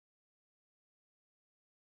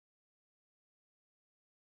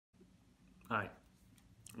Hi,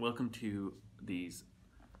 welcome to these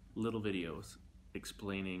little videos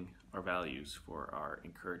explaining our values for our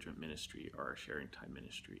encouragement ministry or our sharing time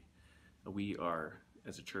ministry. We are,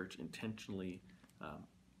 as a church, intentionally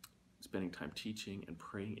spending time teaching and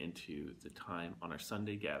praying into the time on our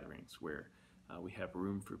Sunday gatherings where we have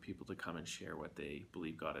room for people to come and share what they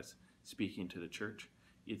believe God is speaking to the church,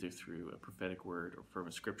 either through a prophetic word or from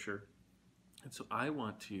a scripture. And so I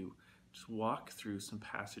want to just walk through some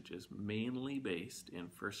passages mainly based in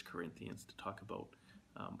 1 Corinthians to talk about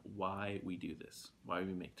why we do this, why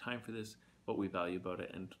we make time for this, what we value about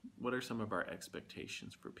it, and what are some of our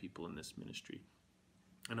expectations for people in this ministry.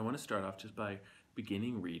 And I want to start off just by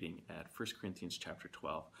beginning reading at 1 Corinthians chapter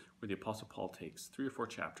 12, where the Apostle Paul takes 3 or 4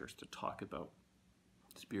 chapters to talk about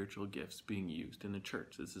spiritual gifts being used in the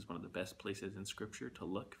church. This is one of the best places in Scripture to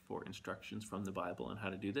look for instructions from the Bible on how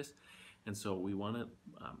to do this. And so we want to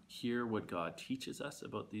hear what God teaches us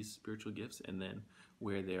about these spiritual gifts, and then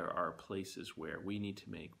where there are places where we need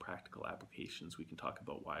to make practical applications, we can talk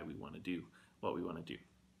about why we want to do what we want to do.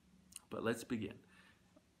 But let's begin.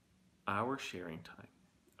 Our sharing time,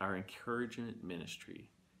 our encouragement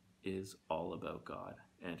ministry is all about God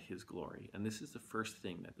and His glory. And this is the first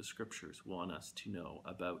thing that the Scriptures want us to know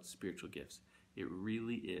about spiritual gifts. It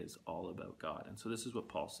really is all about God. And so this is what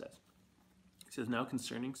Paul says. He says, "Now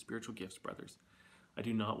concerning spiritual gifts, brothers, I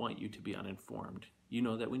do not want you to be uninformed. You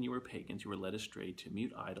know that when you were pagans, you were led astray to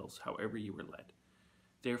mute idols, however you were led.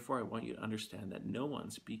 Therefore, I want you to understand that no one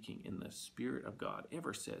speaking in the Spirit of God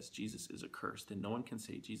ever says Jesus is accursed, and no one can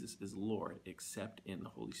say Jesus is Lord except in the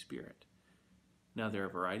Holy Spirit. Now there are a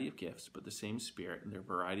variety of gifts, but the same Spirit, and there are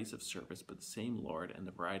varieties of service, but the same Lord, and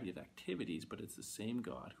the variety of activities, but it's the same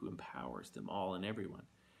God who empowers them all and everyone.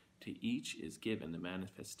 To each is given the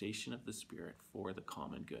manifestation of the Spirit for the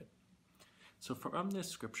common good." So from this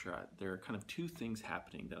scripture, there are kind of two things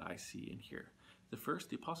happening that I see in here. The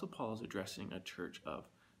first, the Apostle Paul is addressing a church of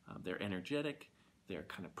they're energetic, they're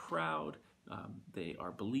kind of proud, they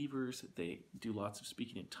are believers, they do lots of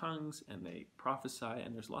speaking in tongues, and they prophesy,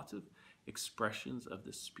 and there's lots of expressions of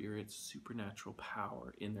the Spirit's supernatural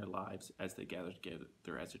power in their lives as they gather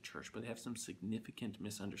together as a church. But they have some significant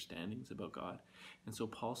misunderstandings about God. And so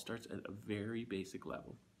Paul starts at a very basic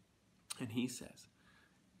level. And he says,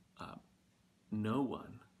 no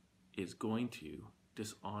one is going to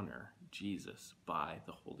dishonor Jesus by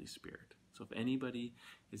the Holy Spirit. So if anybody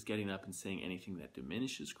is getting up and saying anything that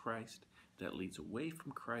diminishes Christ, that leads away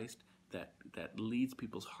from Christ, that leads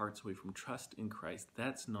people's hearts away from trust in Christ,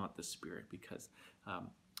 that's not the Spirit, because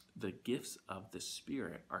the gifts of the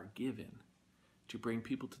Spirit are given to bring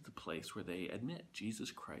people to the place where they admit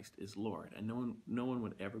Jesus Christ is Lord. And no one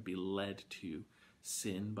would ever be led to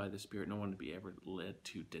sin by the Spirit. No one would be ever led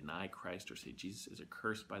to deny Christ or say Jesus is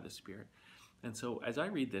accursed by the Spirit. And so as I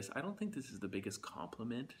read this, I don't think this is the biggest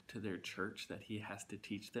compliment to their church that he has to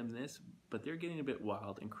teach them this, but they're getting a bit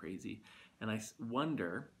wild and crazy. And I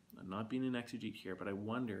wonder, I'm not being an exegete here, but I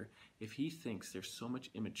wonder if he thinks there's so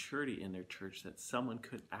much immaturity in their church that someone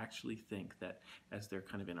could actually think that as they're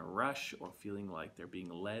kind of in a rush or feeling like they're being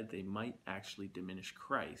led, they might actually diminish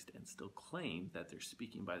Christ and still claim that they're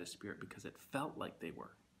speaking by the Spirit because it felt like they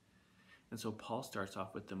were. And so Paul starts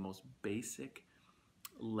off with the most basic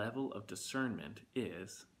level of discernment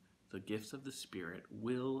is the gifts of the Spirit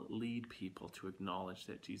will lead people to acknowledge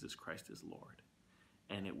that Jesus Christ is Lord.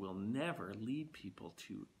 And it will never lead people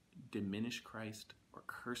to diminish Christ or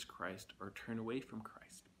curse Christ or turn away from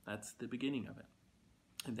Christ. That's the beginning of it.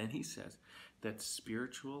 And then he says that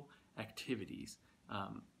spiritual activities,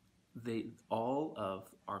 they all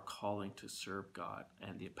of our calling to serve God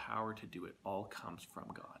and the power to do it all comes from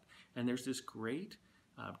God. And there's this great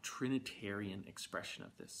Trinitarian expression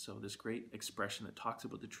of this. So this great expression that talks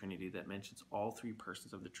about the Trinity, that mentions all three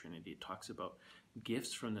persons of the Trinity. It talks about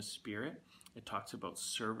gifts from the Spirit. It talks about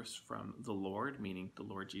service from the Lord, meaning the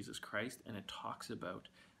Lord Jesus Christ. And it talks about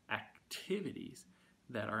activities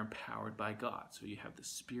that are empowered by God. So you have the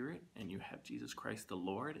Spirit, and you have Jesus Christ the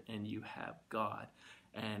Lord, and you have God.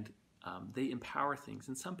 And they empower things.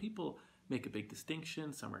 And some people make a big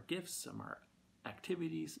distinction. Some are gifts, some are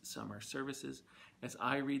activities, some are services. As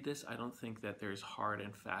I read this, I don't think that there's hard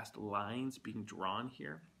and fast lines being drawn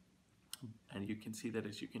here. And you can see that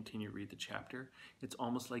as you continue to read the chapter, it's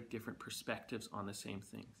almost like different perspectives on the same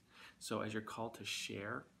things. So as you're called to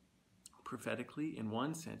share prophetically, in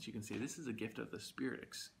one sense, you can say this is a gift of the Spirit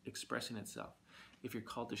expressing itself. If you're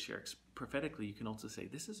called to share prophetically, you can also say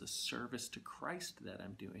this is a service to Christ that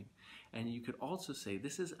I'm doing. And you could also say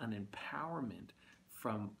this is an empowerment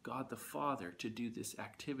from God the Father to do this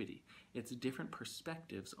activity. It's different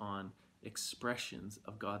perspectives on expressions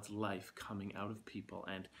of God's life coming out of people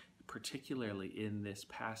and particularly in this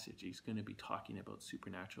passage, he's going to be talking about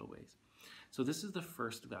supernatural ways. So this is the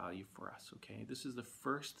first value for us, okay? This is the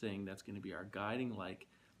first thing that's going to be our guiding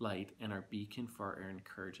light and our beacon for our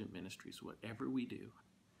encouragement ministries. Whatever we do,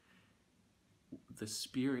 the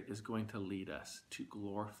Spirit is going to lead us to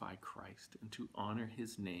glorify Christ and to honor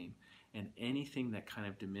his name, and anything that kind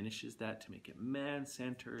of diminishes that, to make it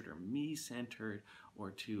man-centered or me-centered,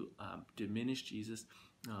 or to diminish Jesus,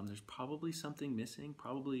 there's probably something missing,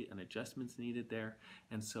 probably an adjustment's needed there.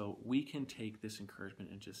 And so we can take this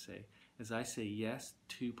encouragement and just say, as I say yes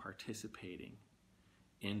to participating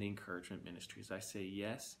in the encouragement ministries, I say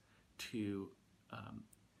yes to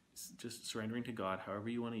just surrendering to God, however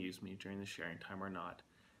you want to use me during the sharing time or not.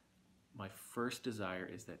 My first desire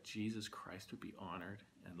is that Jesus Christ would be honored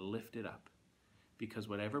and lifted up, because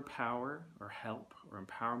whatever power or help or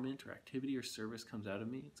empowerment or activity or service comes out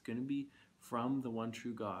of me, it's going to be from the one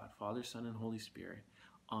true God, Father, Son, and Holy Spirit,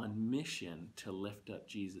 on mission to lift up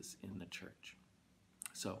Jesus in the church.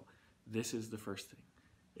 So this is the first thing.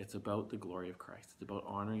 It's about the glory of Christ. It's about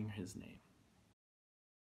honoring his name.